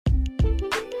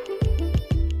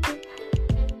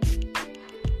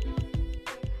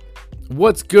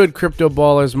What's good, crypto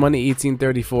ballers?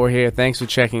 Money1834 here. Thanks for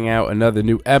checking out another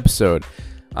new episode.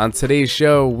 On today's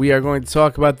show, we are going to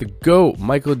talk about the GOAT.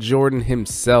 Michael Jordan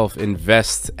himself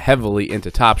invests heavily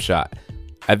into Top Shot.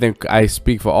 I think I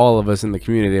speak for all of us in the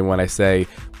community when I say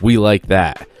we like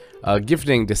that.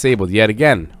 Gifting disabled yet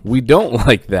again. We don't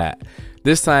like that.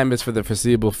 This time it's for the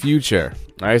foreseeable future.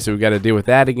 Alright, so we got to deal with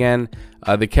that again.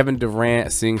 The Kevin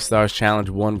Durant Seeing Stars Challenge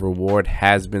 1 reward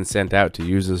has been sent out to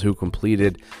users who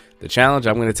completed the challenge.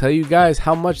 I'm going to tell you guys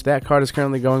how much that card is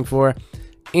currently going for.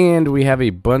 And we have a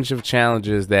bunch of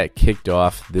challenges that kicked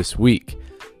off this week.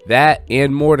 That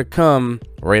and more to come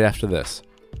right after this.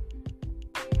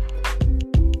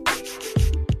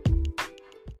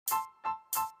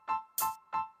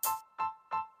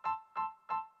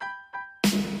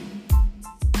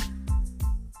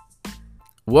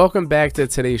 Welcome back to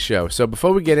today's show. So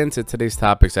before we get into today's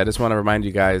topics, I just want to remind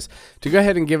you guys to go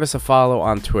ahead and give us a follow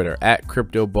on Twitter at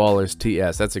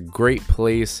CryptoBallersTS. That's a great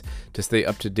place to stay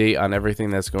up to date on everything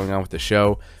that's going on with the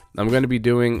show. I'm going to be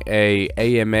doing a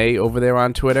AMA over there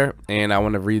on Twitter, and I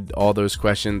want to read all those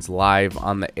questions live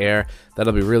on the air.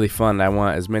 That'll be really fun. I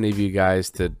want as many of you guys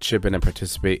to chip in and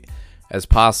participate as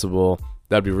possible.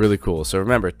 That'd be really cool. So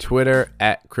remember, Twitter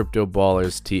at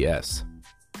CryptoBallersTS.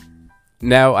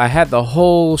 Now, I had the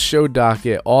whole show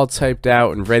docket all typed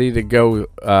out and ready to go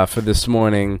for this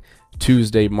morning,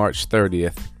 Tuesday, March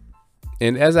 30th.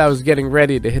 And as I was getting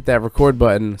ready to hit that record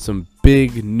button, some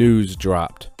big news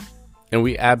dropped. And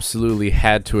we absolutely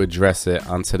had to address it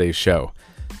on today's show.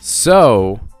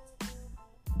 So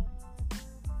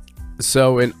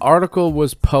an article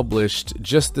was published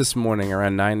just this morning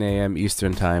around 9 a.m.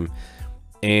 Eastern Time.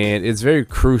 And it's very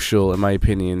crucial, in my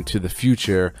opinion, to the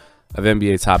future of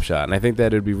NBA Top Shot, and I think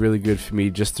that it would be really good for me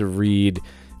just to read.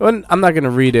 Well, I'm not going to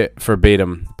read it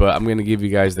verbatim, but I'm going to give you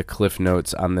guys the cliff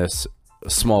notes on this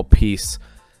small piece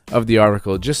of the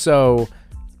article, just so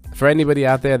for anybody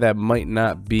out there that might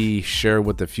not be sure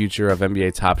what the future of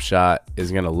NBA Top Shot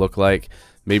is going to look like,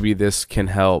 maybe this can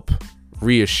help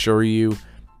reassure you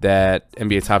that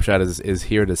NBA Top Shot is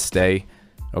here to stay.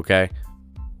 Okay,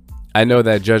 I know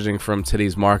that judging from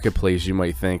today's marketplace, you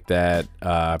might think that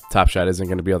Top Shot isn't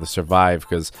going to be able to survive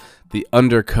because the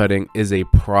undercutting is a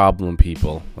problem,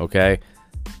 people, okay?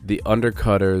 The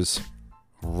undercutters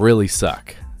really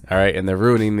suck, all right? And they're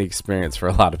ruining the experience for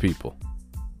a lot of people.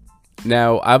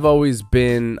 Now, I've always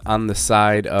been on the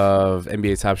side of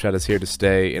NBA Top Shot is here to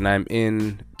stay, and I'm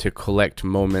in to collect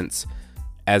moments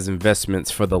as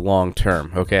investments for the long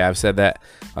term, okay? I've said that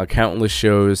on countless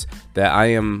shows that I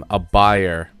am a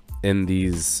buyer in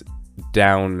these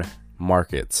down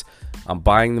markets. I'm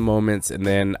buying the moments, and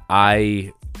then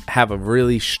I have a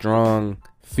really strong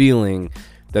feeling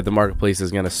that the marketplace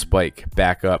is going to spike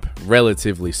back up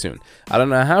relatively soon. I don't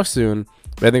know how soon,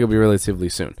 but I think it'll be relatively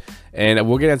soon. And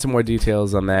we'll get into more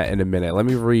details on that in a minute. Let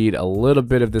me read a little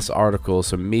bit of this article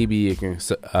so maybe it can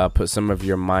put some of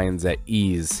your minds at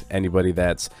ease, anybody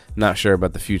that's not sure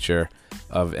about the future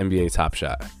of NBA Top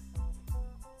Shot.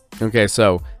 Okay,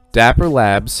 so Dapper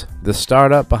Labs, the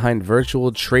startup behind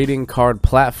virtual trading card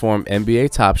platform NBA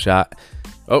Top Shot.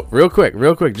 Oh, real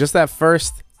quick, just that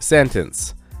first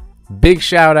sentence. Big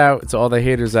shout out to all the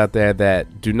haters out there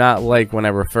that do not like when I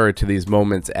refer to these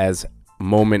moments as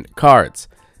moment cards.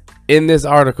 In this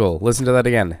article, listen to that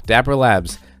again. Dapper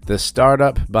Labs, the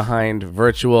startup behind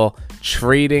virtual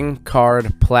trading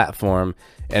card platform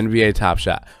NBA Top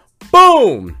Shot.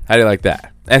 Boom! How do you like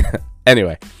that?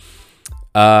 Anyway,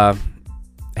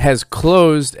 has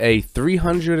closed a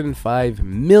 $305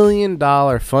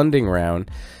 million funding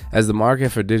round as the market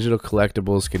for digital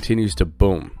collectibles continues to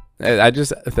boom.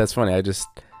 That's funny. I just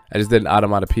did an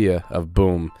automatopoeia of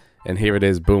boom, and here it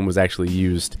is. Boom was actually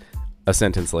used a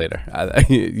sentence later.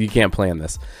 You can't plan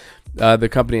this. The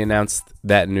company announced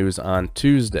that news on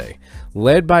Tuesday.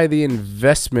 Led by the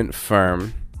investment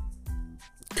firm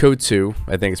Coatue,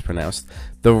 I think it's pronounced,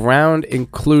 the round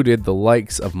included the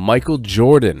likes of Michael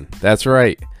Jordan. That's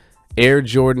right. Air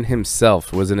Jordan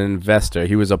himself was an investor.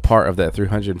 He was a part of that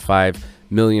 $305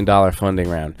 million funding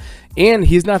round. And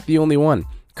he's not the only one.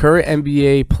 Current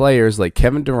NBA players like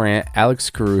Kevin Durant, Alex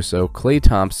Caruso, Klay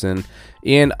Thompson,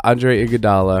 and Andre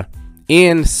Iguodala,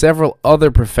 and several other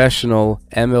professional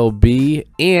MLB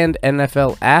and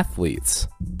NFL athletes.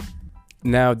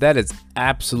 Now, that is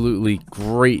absolutely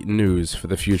great news for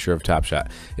the future of Top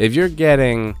Shot. If you're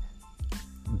getting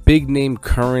big name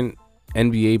current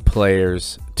NBA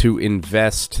players to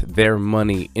invest their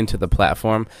money into the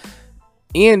platform,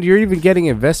 and you're even getting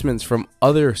investments from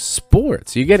other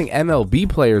sports. You're getting MLB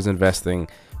players investing,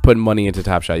 putting money into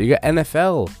Top Shot. You got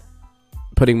NFL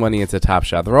putting money into Top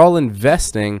Shot. They're all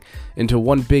investing into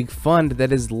one big fund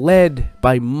that is led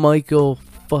by Michael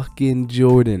fucking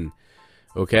Jordan.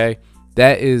 Okay?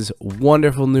 That is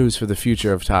wonderful news for the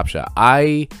future of Top Shot.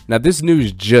 Now this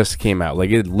news just came out.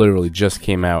 Like, it literally just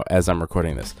came out as I'm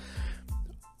recording this.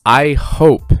 I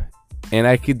hope, and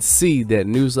I could see that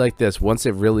news like this, once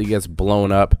it really gets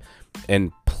blown up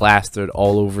and plastered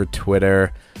all over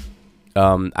Twitter,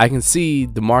 I can see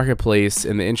the marketplace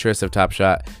and the interest of Top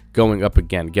Shot going up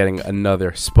again, getting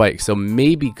another spike. So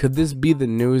maybe, could this be the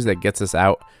news that gets us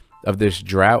out of this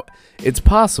drought? It's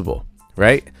possible,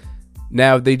 right?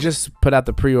 Now, they just put out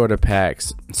the pre-order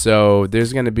packs, so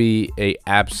there's going to be a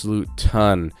absolute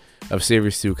ton of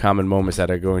Savory Stew common moments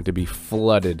that are going to be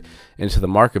flooded into the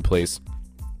marketplace.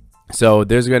 So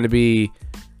there's going to be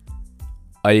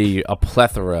a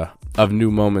plethora of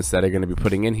new moments that are going to be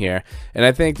putting in here, and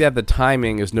I think that the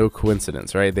timing is no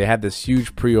coincidence, right? They had this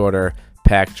huge pre-order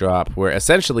pack drop where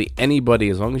essentially anybody,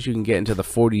 as long as you can get into the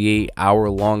 48-hour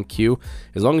long queue,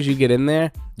 as long as you get in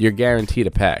there, you're guaranteed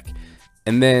a pack.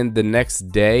 And then the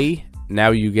next day, now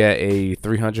you get a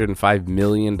 $305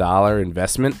 million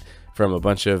investment from a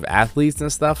bunch of athletes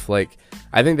and stuff. Like,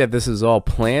 I think that this is all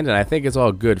planned, and I think it's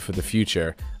all good for the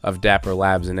future of Dapper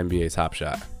Labs and NBA Top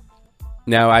Shot.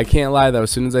 Now, I can't lie though,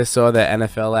 as soon as I saw that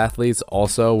NFL athletes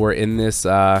also were in this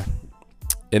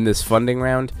funding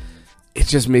round, it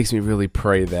just makes me really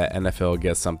pray that NFL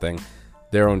gets something,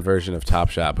 their own version of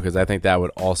Top Shot, because I think that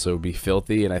would also be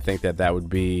filthy, and I think that that would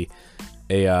be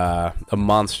a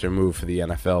monster move for the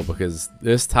NFL, because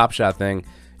this Top Shot thing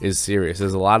is serious.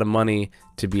 There's a lot of money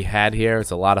to be had here.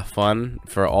 It's a lot of fun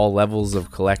for all levels of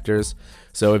collectors.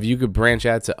 So if you could branch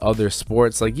out to other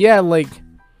sports, like, yeah, like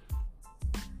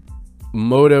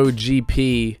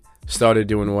MotoGP started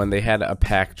doing one. They had a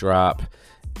pack drop,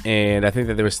 and I think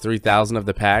that there was 3,000 of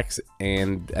the packs,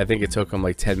 and I think it took them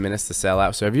like 10 minutes to sell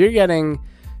out. So if you're getting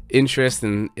interest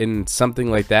in something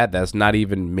like that that's not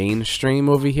even mainstream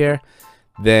over here,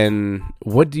 then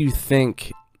what do you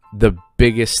think the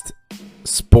biggest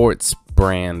sports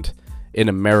brand in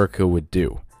America would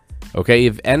do? Okay,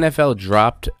 if NFL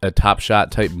dropped a Top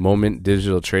Shot type moment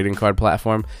digital trading card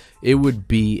platform, it would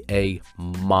be a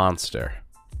monster.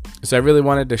 So I really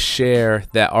wanted to share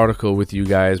that article with you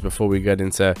guys before we get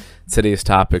into today's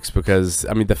topics, because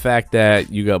I mean, the fact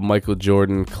that you got Michael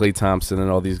Jordan, Klay Thompson,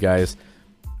 and all these guys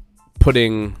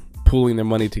pooling their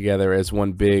money together as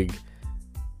one big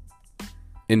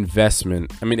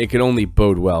investment, I mean, it can only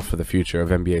bode well for the future of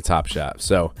NBA Top Shot.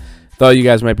 So thought you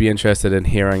guys might be interested in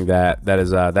hearing that. That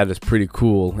is pretty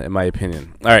cool in my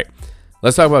opinion. All right,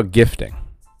 let's talk about gifting.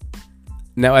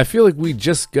 Now, I feel like we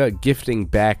just got gifting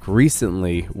back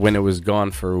recently when it was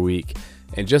gone for a week,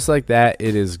 and just like that,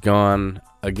 it is gone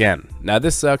again. Now,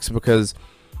 this sucks because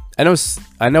I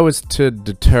know it's to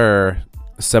deter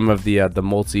some of the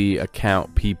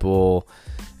multi-account people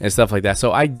and stuff like that.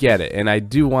 So I get it, and I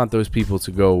do want those people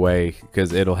to go away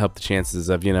because it'll help the chances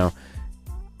of, you know,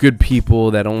 good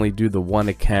people that only do the one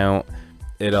account.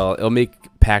 It'll make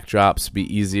pack drops be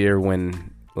easier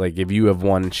when, like, if you have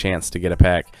one chance to get a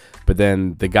pack, but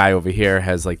then the guy over here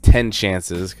has like 10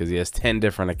 chances because he has 10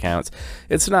 different accounts.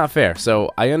 It's not fair.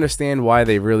 So I understand why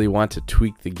they really want to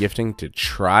tweak the gifting to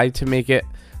try to make it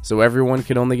so everyone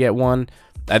can only get one.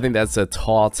 I think that's a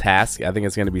tall task. I think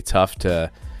it's going to be tough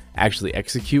to actually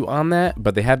execute on that,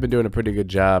 but they have been doing a pretty good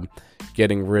job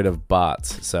getting rid of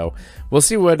bots. So we'll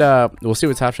see what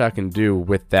Top Shot can do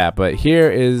with that. But here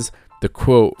is the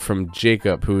quote from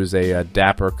Jacob, who's a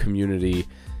Dapper community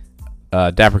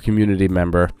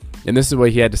member, and this is what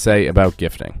he had to say about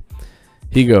gifting.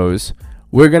 He goes,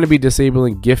 "We're going to be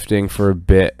disabling gifting for a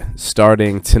bit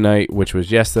starting tonight," which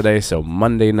was yesterday, so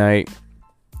Monday night.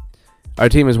 "Our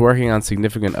team is working on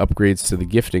significant upgrades to the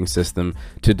gifting system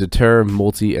to deter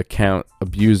multi-account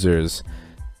abusers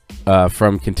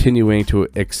from continuing to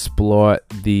exploit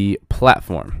the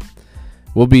platform.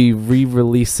 We'll be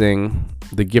re-releasing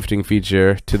the gifting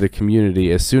feature to the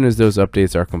community as soon as those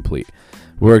updates are complete.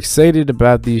 We're excited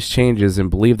about these changes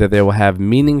and believe that they will have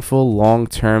meaningful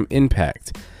long-term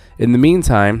impact. In the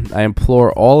meantime, I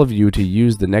implore all of you to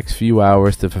use the next few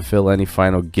hours to fulfill any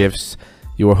final gifts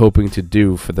you are hoping to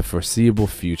do for the foreseeable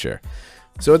future."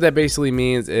 So what that basically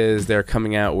means is they're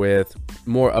coming out with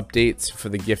more updates for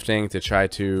the gifting to try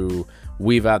to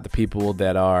weave out the people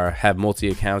that have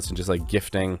multi-accounts and just like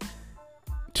gifting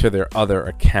to their other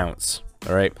accounts.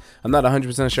 All right, I'm not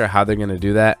 100% sure how they're going to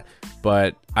do that,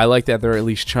 but I like that they're at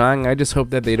least trying. I just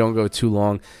hope that they don't go too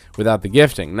long without the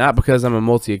gifting, not because I'm a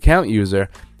multi-account user,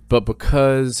 but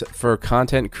because for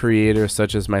content creators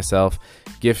such as myself,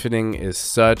 gifting is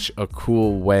such a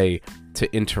cool way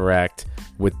to interact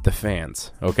with the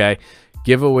fans. Okay,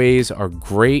 Giveaways are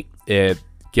great. It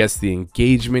gets the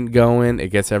engagement going. It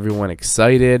gets everyone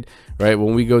excited, right?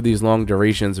 When we go these long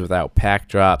durations without pack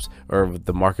drops or with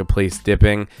the marketplace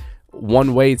dipping,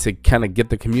 one way to kind of get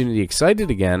the community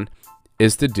excited again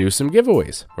is to do some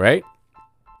giveaways, right?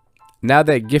 Now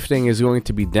that gifting is going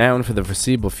to be down for the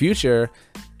foreseeable future,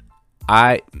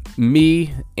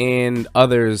 me and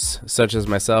others such as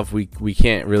myself, we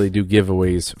can't really do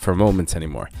giveaways for moments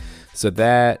anymore. So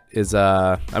that is,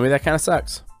 I mean, that kind of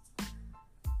sucks.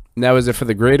 Now, is it for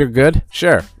the greater good?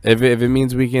 Sure. If it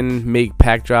means we can make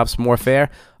pack drops more fair,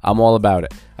 I'm all about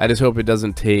it. I just hope it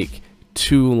doesn't take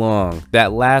too long.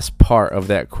 That last part of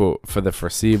that quote, for the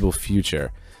foreseeable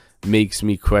future, makes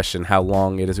me question how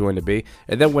long it is going to be.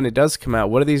 And then when it does come out,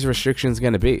 what are these restrictions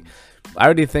going to be? I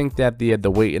already think that the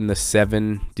wait in the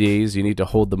 7 days, you need to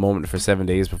hold the moment for 7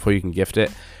 days before you can gift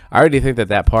it. I already think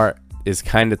that part is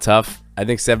kind of tough. I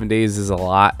think 7 days is a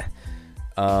lot.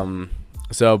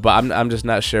 But I'm just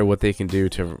not sure what they can do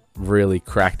to really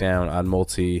crack down on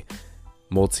multi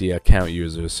account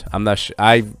users. I'm not sure.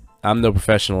 I'm no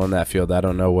professional in that field. I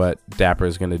don't know what Dapper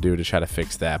is going to do to try to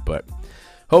fix that, but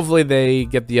hopefully they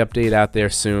get the update out there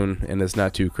soon and it's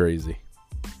not too crazy.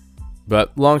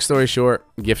 But long story short,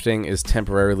 gifting is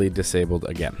temporarily disabled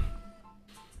again.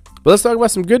 But let's talk about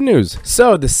some good news.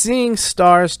 So the Seeing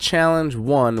Stars Challenge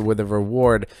 1, where the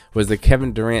reward was the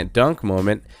Kevin Durant dunk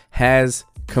moment, has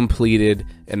completed,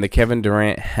 and the Kevin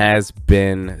Durant has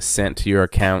been sent to your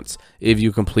accounts if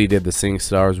you completed the Seeing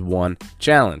Stars 1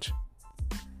 challenge.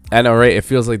 I know, right? It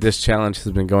feels like this challenge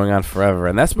has been going on forever,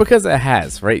 and that's because it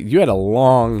has, right? You had a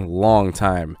long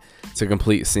time to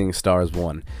complete Seeing Stars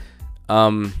 1.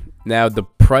 Now, the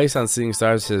price on Seeing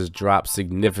Stars has dropped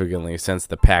significantly since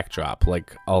the pack drop,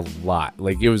 like a lot.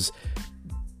 Like,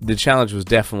 the challenge was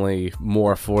definitely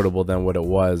more affordable than what it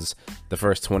was the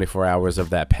first 24 hours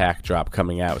of that pack drop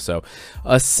coming out. So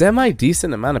a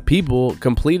semi-decent amount of people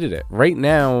completed it. Right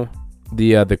now,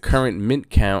 the current mint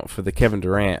count for the Kevin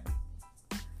Durant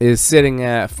is sitting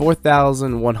at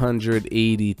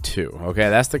 4,182. Okay,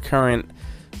 that's the current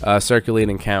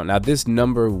circulating count. Now this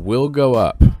number will go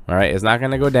up. All right, it's not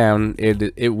going to go down.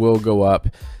 It will go up.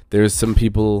 There's some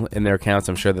people in their accounts,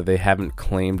 I'm sure, that they haven't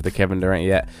claimed the Kevin Durant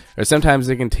yet. Or sometimes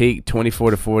it can take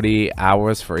 24 to 48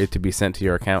 hours for it to be sent to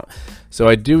your account. So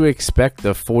I do expect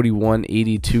the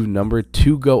 4182 number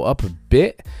to go up a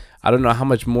bit. I don't know how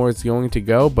much more it's going to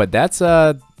go, but that's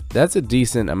a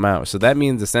decent amount. So that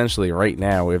means essentially right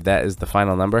now, if that is the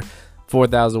final number,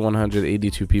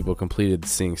 4,182 people completed the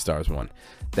Seeing Stars 1.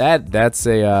 That's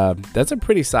a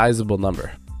pretty sizable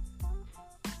number.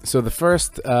 So the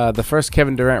first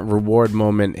Kevin Durant reward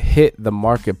moment hit the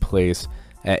marketplace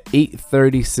at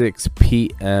 8:36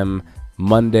 p.m.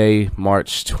 Monday,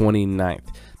 March 29th.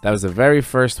 That was the very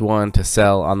first one to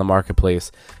sell on the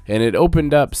marketplace, and it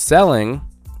opened up selling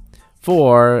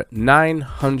for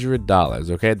 $900.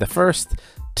 Okay, the first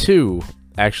two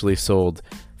actually sold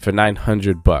for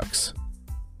 $900.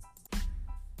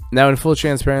 Now, in full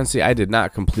transparency, I did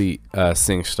not complete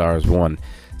Seeing Stars 1.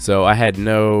 So I had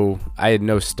no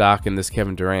stock in this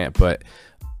Kevin Durant, but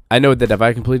I know that if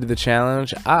I completed the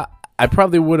challenge, I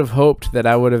probably would have hoped that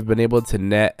I would have been able to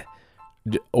net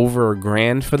over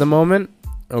 $1,000 for the moment.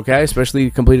 Okay,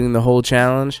 especially completing the whole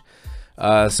challenge.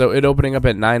 So it opening up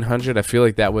at 900, I feel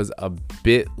like that was a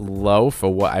bit low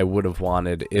for what I would have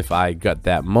wanted if I got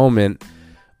that moment.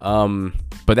 But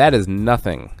that is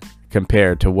nothing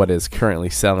compared to what is currently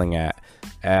selling at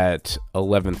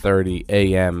 11:30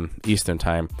 a.m. Eastern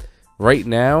time. Right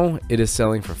now, it is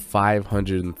selling for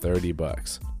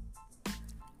 $530,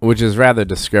 which is rather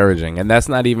discouraging. And that's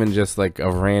not even just like a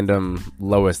random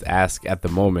lowest ask at the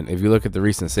moment. If you look at the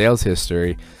recent sales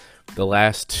history, the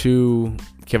last two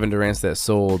Kevin Durant's that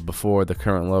sold before the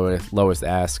current lowest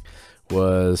ask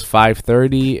was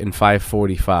 $530 and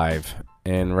 $545,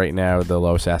 and right now the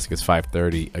lowest ask is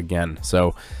 $530 again.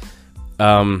 So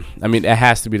I mean, it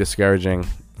has to be discouraging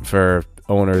for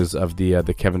owners of the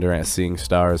Kevin Durant Seeing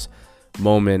Stars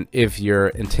moment if your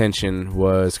intention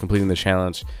was completing the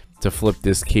challenge to flip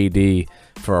this KD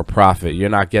for a profit. You're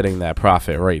not getting that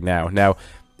profit right now. Now,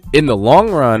 in the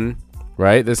long run,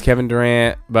 right, this Kevin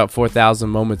Durant, about 4,000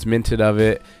 moments minted of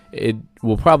it. It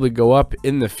will probably go up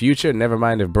in the future. Never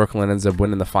mind if Brooklyn ends up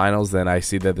winning the finals, then I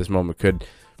see that this moment could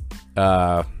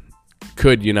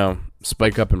you know,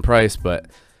 spike up in price, but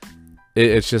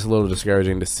it's just a little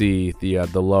discouraging to see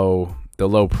the low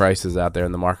prices out there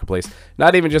in the marketplace.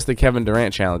 Not even just the Kevin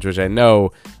Durant challenge, which I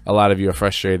know a lot of you are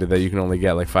frustrated that you can only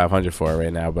get like 500 for it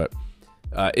right now, but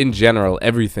in general,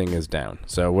 everything is down.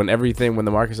 So when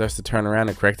the market starts to turn around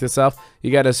and correct itself, you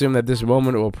got to assume that this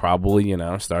moment will probably, you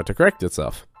know, start to correct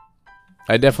itself.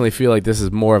 I definitely feel like this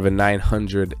is more of a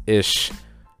 $900-ish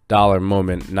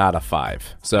moment, not a $5.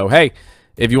 So, hey,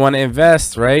 if you want to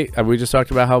invest, right? We just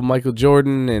talked about how Michael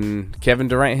Jordan and Kevin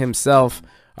Durant himself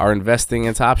are investing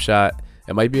in Top Shot.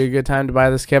 It might be a good time to buy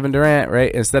this Kevin Durant,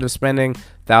 right? Instead of spending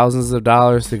thousands of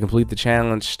dollars to complete the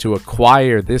challenge to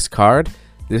acquire this card,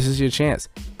 this is your chance.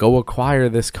 Go acquire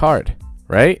this card,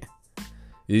 right?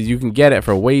 You can get it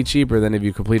for way cheaper than if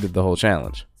you completed the whole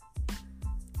challenge.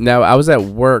 Now, I was at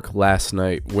work last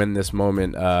night when this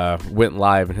moment went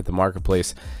live and hit the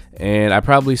marketplace, and I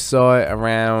probably saw it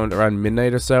around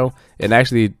midnight or so, and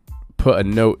actually put a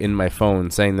note in my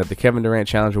phone saying that the Kevin Durant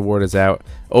Challenge Reward is out,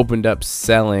 it's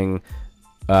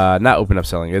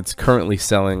currently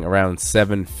selling around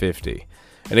 $750.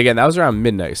 And again, that was around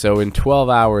midnight, so in 12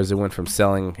 hours it went from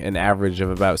selling an average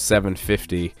of about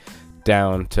 $750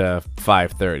 down to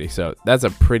 $530. So that's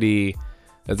a pretty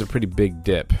big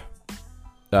dip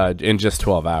in just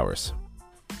 12 hours.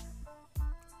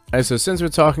 Alright, so since we're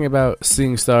talking about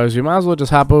Seeing Stars, you might as well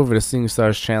just hop over to Seeing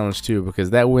Stars Challenge 2,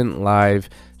 because that went live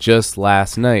just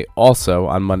last night, also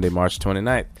on Monday, March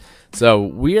 29th. So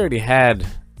we already had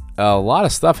a lot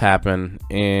of stuff happen,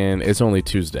 and it's only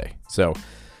Tuesday. So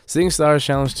Seeing Stars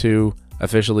Challenge 2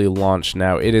 officially launched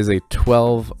now. It is a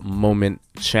 12-moment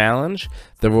challenge.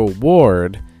 The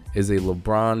reward is a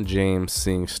LeBron James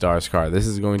Seeing Stars card. This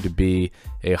is going to be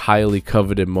a highly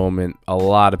coveted moment. A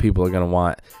lot of people are going to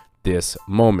want this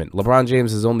moment. LeBron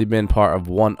James has only been part of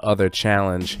one other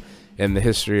challenge in the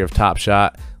history of Top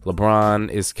Shot. LeBron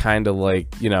is kind of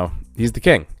like, he's the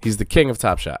king. He's the king of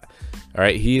Top Shot. All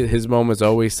right, his moments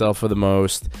always sell for the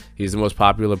most. He's the most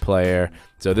popular player.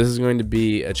 So this is going to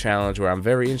be a challenge where I'm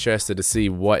very interested to see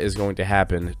what is going to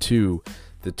happen to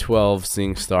the 12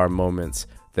 Seeing Star moments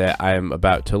that I'm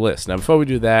about to list. Now, before we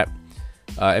do that,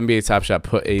 NBA Top Shot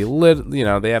put a little,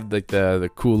 they have like the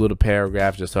cool little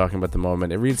paragraph just talking about the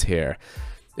moment. It reads here: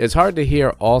 "It's hard to hear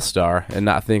All-Star and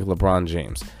not think LeBron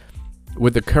James.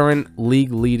 With the current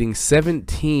league-leading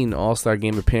 17 All-Star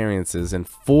game appearances and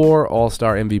 4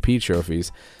 All-Star MVP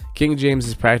trophies, King James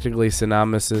is practically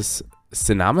synopsis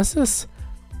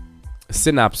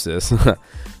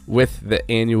with the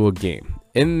annual game.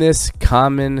 In this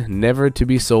common,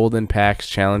 never-to-be-sold-in packs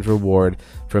challenge reward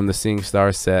from the Seeing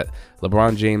Stars set,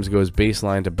 LeBron James goes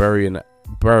baseline to bury an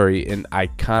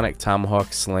iconic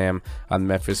Tomahawk Slam on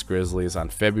Memphis Grizzlies on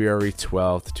February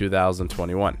 12th,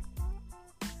 2021.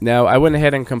 Now, I went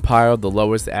ahead and compiled the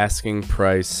lowest asking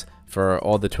price for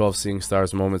all the 12 Seeing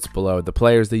Stars moments below. The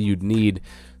players that you'd need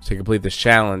to complete this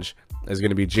challenge is going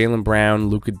to be Jaylen Brown,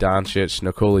 Luka Doncic,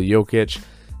 Nikola Jokic,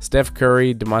 Steph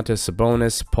Curry, Domantas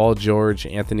Sabonis, Paul George,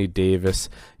 Anthony Davis,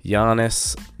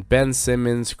 Giannis, Ben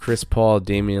Simmons, Chris Paul,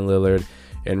 Damian Lillard,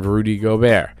 and Rudy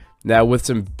Gobert. Now, with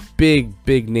some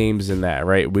big names in that,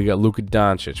 right? We got Luka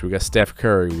Doncic, we got Steph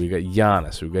Curry, we got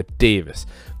Giannis, we got Davis.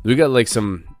 We got like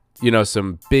some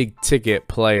big ticket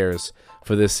players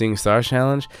for this Seeing Stars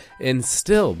challenge. And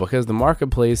still, because the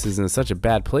marketplace is in such a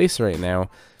bad place right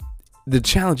now, the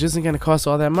challenge isn't going to cost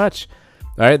all that much.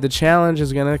 All right, the challenge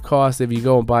is going to cost, if you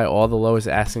go and buy all the lowest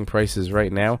asking prices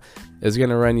right now, is going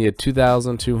to run you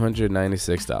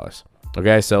 $2,296.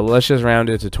 Okay, so let's just round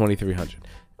it to $2,300.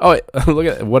 Oh, wait, look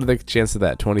at what are the chances of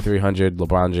that? 2,300,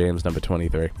 LeBron James, number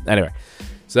 23. Anyway,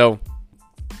 so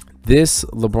this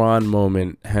LeBron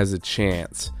moment has a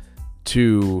chance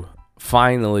to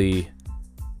finally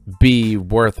be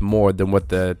worth more than what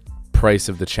the price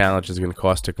of the challenge is going to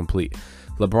cost to complete.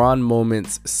 LeBron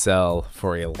moments sell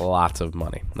for a lot of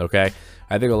money, okay?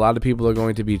 I think a lot of people are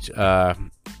going to be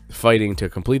fighting to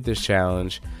complete this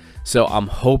challenge. So I'm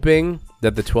hoping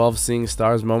that the 12 Seeing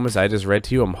Stars moments I just read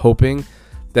to you, I'm hoping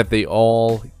that they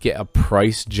all get a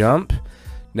price jump.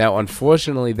 Now,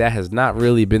 unfortunately, that has not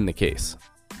really been the case.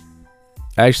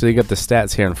 I actually got the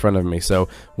stats here in front of me. So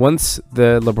once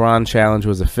the LeBron challenge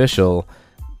was official,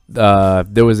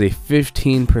 there was a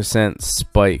 15%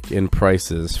 spike in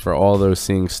prices for all those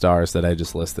Seeing Stars that I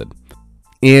just listed.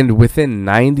 And within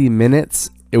 90 minutes,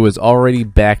 it was already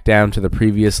back down to the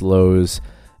previous lows.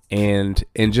 And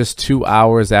in just 2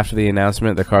 hours after the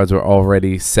announcement, the cards were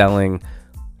already selling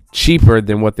cheaper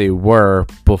than what they were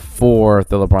before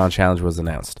the LeBron challenge was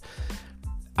announced.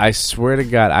 I swear to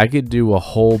God, I could do a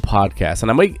whole podcast,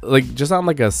 and I might, like, just on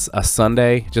like a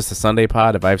Sunday, just a Sunday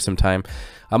pod, if I have some time,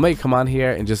 I might come on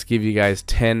here and just give you guys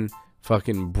 10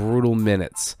 fucking brutal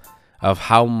minutes of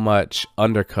how much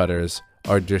undercutters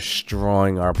are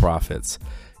destroying our profits.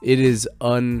 It is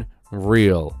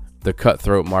unreal, the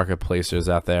cutthroat marketplacers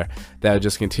out there that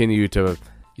just continue to,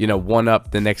 one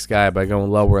up the next guy by going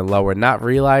lower and lower, not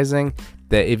realizing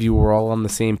that if you were all on the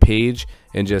same page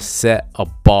and just set a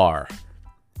bar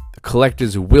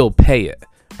collectors will pay it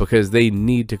because they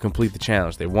need to complete the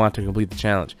challenge. They want to complete the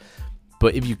challenge.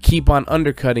 But if you keep on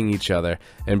undercutting each other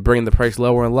and bringing the price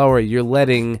lower and lower, you're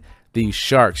letting these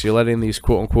sharks, you're letting these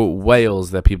quote-unquote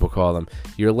whales that people call them,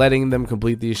 you're letting them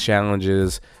complete these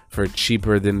challenges for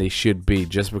cheaper than they should be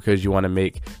just because you want to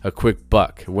make a quick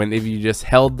buck. When if you just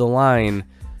held the line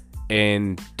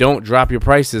and don't drop your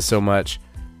prices so much,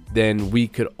 then we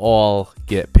could all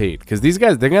get paid. Because these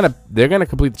guys, they're gonna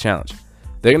complete the challenge.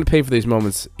 They're gonna pay for these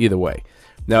moments either way.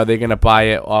 Now they're gonna buy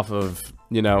it off of,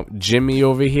 you know, Jimmy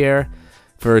over here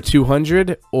for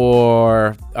 200,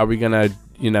 or are we gonna,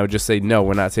 you know, just say no,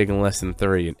 we're not taking less than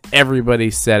 3? And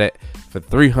everybody said it for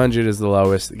 300 is the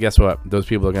lowest. Guess what? Those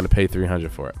people are gonna pay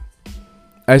 300 for it.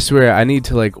 I swear I need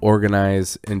to like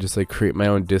organize and just like create my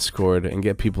own Discord and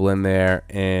get people in there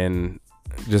and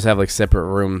just have like separate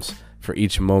rooms for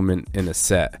each moment in a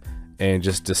set and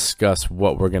just discuss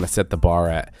what we're gonna set the bar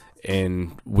at,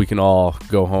 and we can all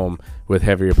go home with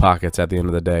heavier pockets at the end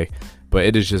of the day. But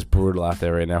it is just brutal out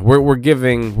there right now. We're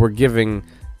giving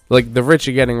like the rich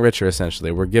are getting richer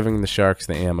essentially. We're giving the sharks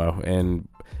the ammo, and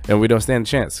we don't stand a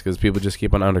chance because people just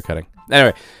keep on undercutting.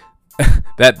 Anyway,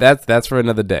 that's for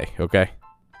another day, okay?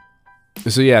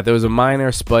 So yeah, there was a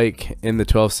minor spike in the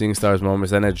 12 Seeing Stars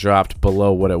moments, and it dropped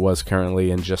below what it was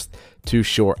currently in just 2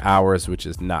 short hours, which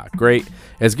is not great.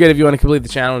 It's good if you want to complete the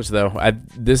challenge though.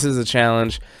 This is a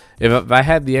challenge. If I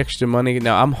had the extra money,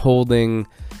 now I'm holding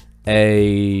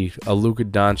a Luka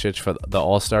Doncic for the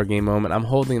All-Star game moment. I'm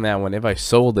holding that one. If I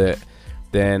sold it,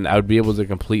 then I would be able to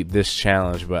complete this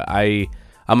challenge, but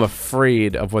I'm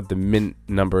afraid of what the mint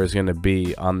number is going to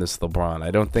be on this LeBron.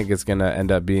 I don't think it's going to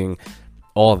end up being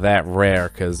all that rare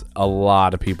because a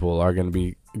lot of people are going to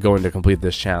be going to complete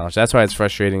this challenge. That's why it's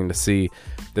frustrating to see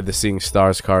that the Seeing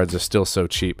Stars cards are still so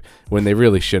cheap when they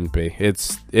really shouldn't be.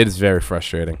 It is very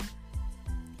frustrating.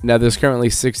 Now there's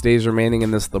currently 6 days remaining in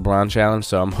this LeBron challenge,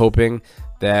 so I'm hoping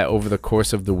that over the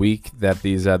course of the week that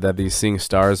these Seeing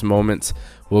Stars moments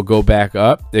will go back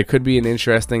up. It could be an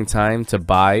interesting time to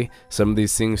buy some of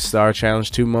these Seeing Star Challenge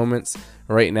 2 moments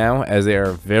right now, as they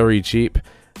are very cheap.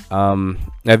 I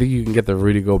think you can get the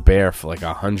Rudy Gobert for like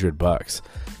 $100.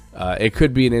 It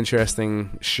could be an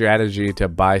interesting strategy to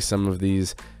buy some of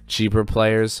these cheaper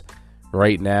players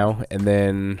right now, and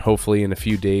then hopefully in a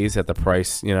few days that the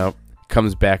price, you know,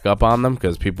 comes back up on them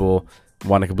because people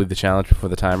want to complete the challenge before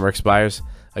the timer expires.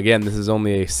 Again, this is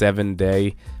only a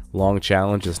 7-day long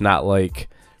challenge. It's not like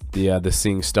the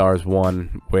Seeing Stars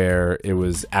one where it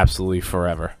was absolutely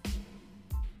forever.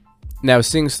 Now,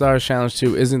 Seeing Stars Challenge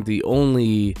 2 isn't the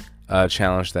only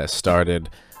challenge that started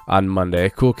on Monday.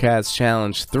 Cool Cats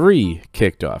Challenge 3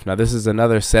 kicked off. Now, this is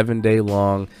another 7-day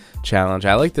long challenge.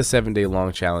 I like the 7-day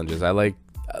long challenges. I like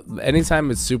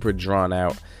anytime it's super drawn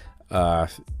out.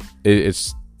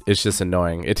 It's just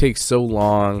annoying. It takes so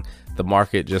long. The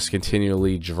market just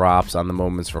continually drops on the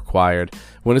moments required.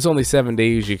 When it's only 7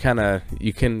 days, you can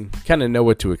kind of know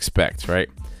what to expect, right?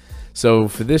 So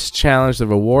for this challenge, the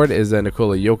reward is a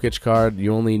Nikola Jokic card.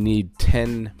 You only need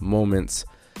 10 moments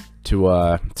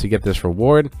to get this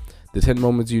reward. The 10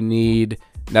 moments you need.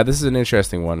 Now this is an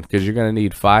interesting one because you're gonna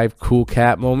need 5 Cool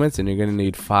Cat moments and you're gonna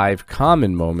need 5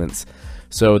 common moments.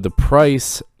 So the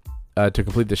price to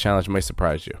complete the challenge might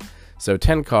surprise you. So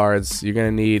 10 cards, you're going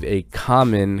to need a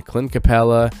common Clint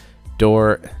Capella,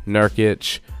 Dort,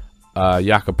 Nurkic,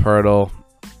 Jakob Poeltl,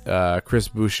 Chris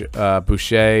Boucher.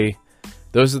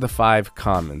 Those are the 5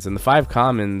 commons. And the 5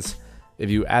 commons, if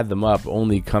you add them up,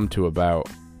 only come to about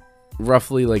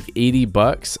roughly like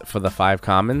 $80 for the 5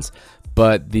 commons.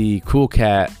 But the Cool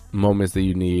Cat moments that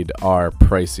you need are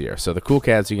pricier. So the Cool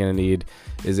Cats you're going to need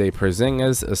is a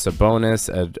Porzingis, a Sabonis,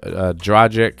 a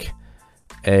Dragic,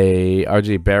 a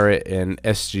RJ Barrett, and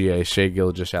SGA, Shai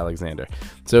Gilgeous-Alexander.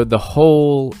 So the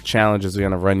whole challenge is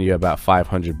going to run you about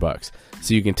 $500.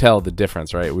 So you can tell the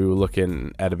difference, right? We were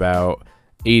looking at about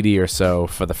 80 or so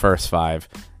for the first 5,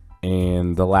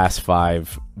 and the last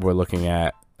 5 we're looking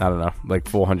at, I don't know, like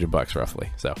 $400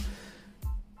 roughly. So,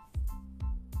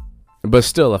 but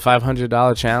still, a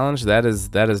 $500 challenge, that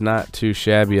is not too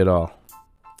shabby at all.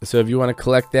 So if you want to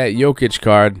collect that Jokic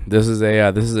card, this is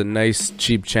a nice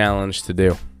cheap challenge to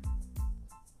do.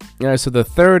 All right, so the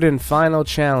third and final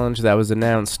challenge that was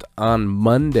announced on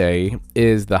Monday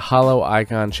is the Hollow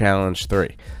Icon Challenge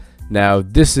 3. Now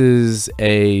this is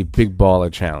a big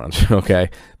baller challenge.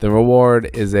 Okay, the reward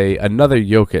is another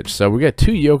Jokic. So we got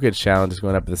 2 Jokic challenges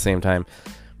going up at the same time.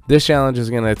 This challenge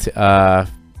is going to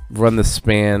run the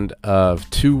span of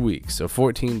 2 weeks, so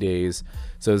 14 days.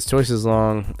 So it's twice as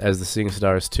long as the Seeing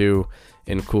Stars 2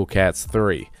 and Cool Cats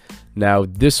 3. Now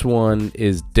this one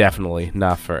is definitely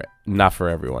not for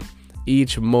everyone.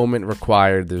 Each moment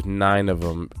required, there's 9 of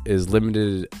them, is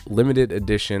limited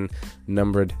edition,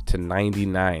 numbered to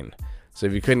 99. So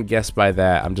if you couldn't guess by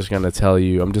that, I'm just going to tell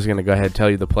you, I'm just going to go ahead and tell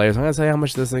you the players. I'm going to tell you how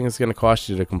much this thing is going to cost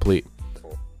you to complete.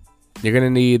 You're going to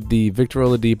need the Victor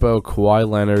Oladipo, Kawhi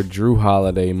Leonard, Drew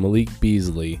Holiday, Malik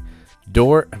Beasley,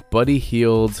 Dort, Buddy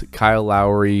Hield, Kyle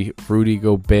Lowry, Rudy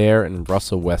Gobert, and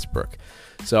Russell Westbrook.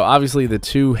 So obviously the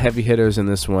 2 heavy hitters in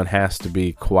this one has to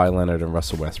be Kawhi Leonard and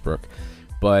Russell Westbrook.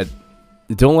 But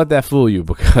don't let that fool you,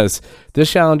 because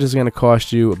this challenge is going to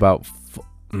cost you about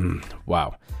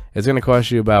wow. It's going to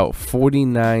cost you about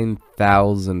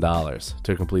 $49,000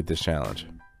 to complete this challenge.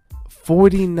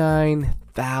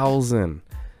 $49,000.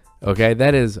 Okay,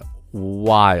 that is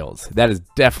wild. That is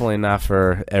definitely not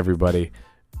for everybody.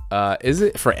 Is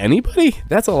it for anybody?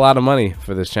 That's a lot of money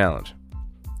for this challenge.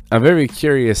 I'm very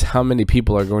curious how many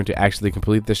people are going to actually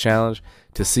complete this challenge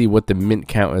to see what the mint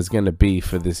count is going to be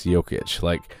for this Jokic.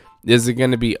 Like, is it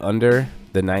going to be under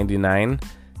the 99?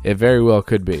 It very well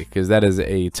could be, because that is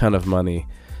a ton of money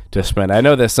to spend. I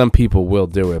know that some people will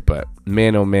do it, but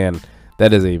man, oh man,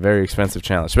 that is a very expensive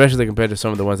challenge, especially compared to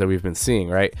some of the ones that we've been seeing,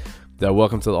 right? The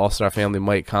Welcome to the All-Star Family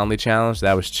Mike Conley challenge,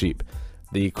 that was cheap.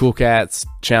 The Cool Cats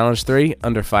Challenge 3,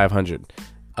 under 500.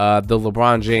 The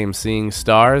LeBron James Seeing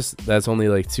Stars, that's only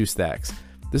like 2 stacks.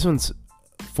 This one's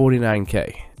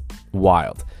 49K.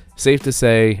 Wild. Safe to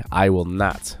say, I will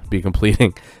not be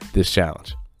completing this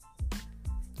challenge.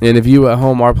 And if you at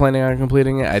home are planning on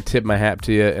completing it, I tip my hat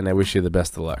to you, and I wish you the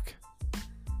best of luck.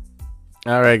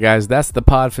 Alright guys, that's the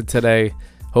pod for today.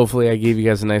 Hopefully I gave you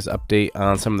guys a nice update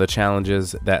on some of the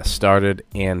challenges that started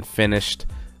and finished.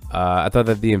 I thought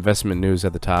that the investment news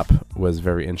at the top was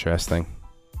very interesting.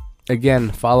 Again,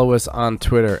 follow us on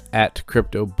Twitter at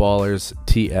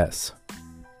CryptoBallersTS.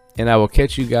 And I will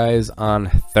catch you guys on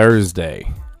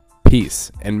Thursday.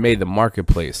 Peace, and may the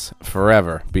marketplace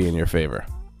forever be in your favor.